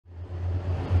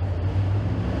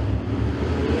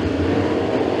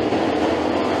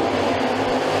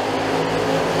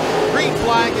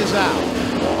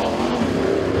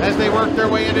work their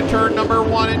way into turn number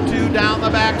 1 and 2 down the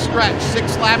back stretch.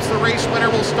 6 laps, the race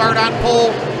winner will start on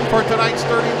pole for tonight's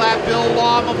 30-lap Bill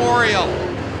Law Memorial.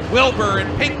 Wilbur and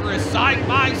Pinkrus side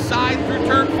by side through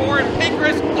turn 4, and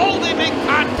Pinkrus, oh, they make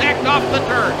contact off the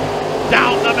turn.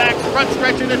 Down the back front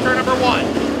stretch into turn number 1.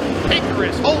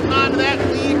 Pinkrus holding on to that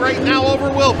lead right now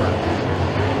over Wilbur.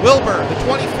 Wilbur, the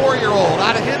 24-year-old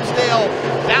out of Hinsdale,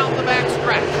 down the back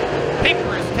stretch.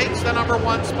 Pinkrus takes the number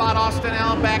 1 spot. Austin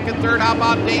Allen back in third. How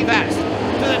about Dave S?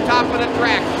 To the top of the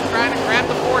track. He's trying to grab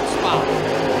the 4th spot.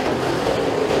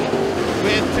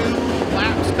 With 2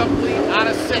 laps complete out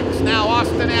of 6. Now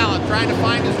Austin Allen trying to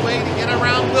find his way to get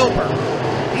around Wilbur.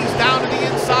 He's down to the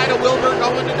inside of Wilbur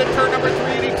going into turn number 3,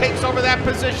 and he takes over that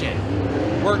position.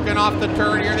 Working off the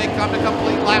turn here, they come to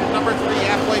complete lap number 3.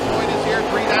 Halfway point is here,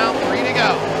 3 down, 3 to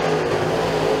go.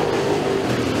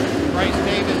 Bryce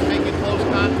Davis making close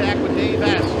contact with Dave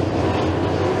Hess.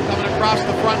 Coming across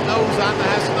the front nose on the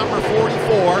Hess number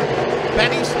 44. Ben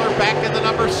Easler back in the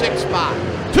number 6 spot.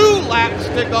 2 laps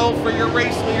to go for your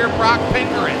race leader, Brock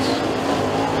Pinkrus.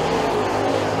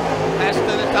 Hess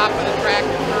to the top of the track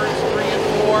in turns 3 and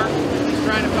 4. He's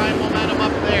trying to find momentum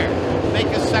up there. Make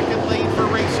a second lead for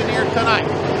racing here tonight.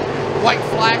 White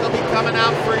flag will be coming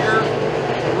out for your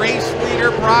race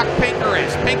leader, Brock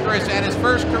Pinkrus. Pinkrus had his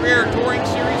first career Touring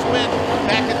Series win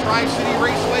back at Tri-City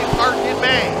Raceway Park in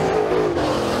May.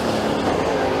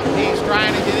 He's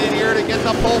trying to get in here to get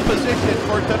the pole position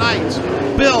for tonight's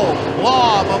Bill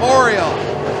Law Memorial.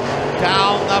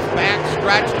 Down the back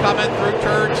stretch, coming through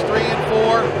turns 3 and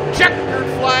 4. Checkered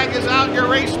flag is out, your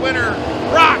race winner,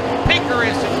 Brock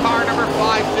Pinkrus in car number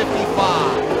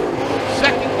 555.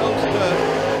 Second goes to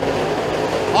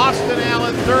Austin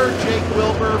Allen, 3rd Jake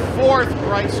Wilbur, 4th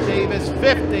Bryce Davis,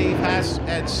 5th Dave Hess,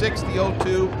 and 6th the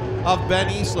 02 of Ben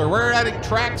Easler. We're heading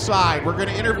trackside. We're going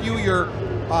to interview your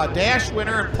dash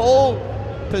winner and pole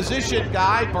position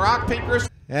guy, Brock Pinkrus.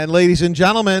 And ladies and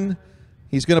gentlemen,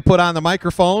 he's going to put on the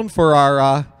microphone for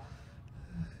our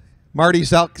Marty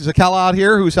Zakella out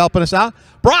here, who's helping us out.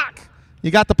 Brock,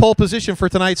 you got the pole position for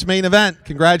tonight's main event.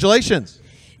 Congratulations.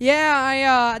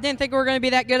 Yeah, I didn't think we were going to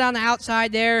be that good on the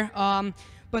outside there.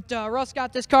 But Russ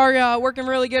got this car working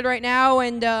really good right now,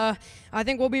 and I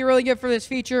think we'll be really good for this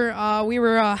feature.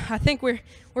 I think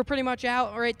we're pretty much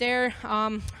out right there.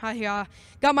 I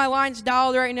got my lines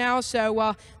dialed right now,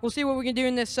 so we'll see what we can do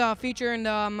in this feature, and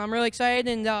I'm really excited.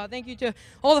 And thank you to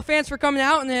all the fans for coming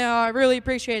out, and I really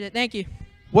appreciate it. Thank you.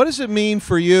 What does it mean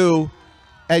for you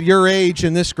at your age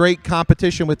in this great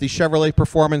competition with the Chevrolet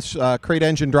Performance crate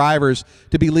engine drivers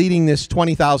to be leading this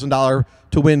 $20,000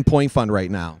 to win point fund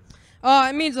right now?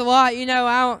 It means a lot. You know,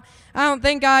 I don't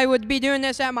think I would be doing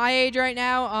this at my age right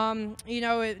now. You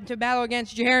know, to battle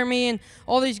against Jeremy and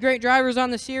all these great drivers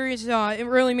on the series, it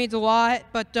really means a lot.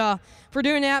 But for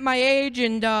doing it at my age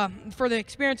and for the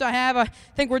experience I have, I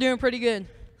think we're doing pretty good.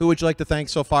 Who would you like to thank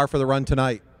so far for the run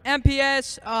tonight?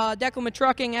 MPS, Declan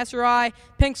Trucking, SRI,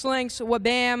 Pink Slinks,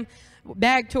 Wabam,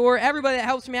 Bag Tour, everybody that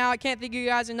helps me out. I can't thank you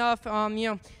guys enough. You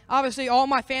know, obviously all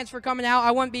my fans for coming out. I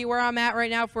wouldn't be where I'm at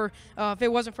right now if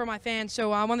it wasn't for my fans.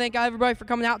 So I want to thank everybody for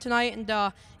coming out tonight. And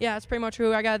yeah, that's pretty much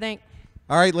who I got to thank.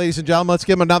 All right, ladies and gentlemen, let's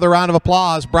give him another round of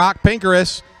applause. Brock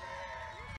Pinkrus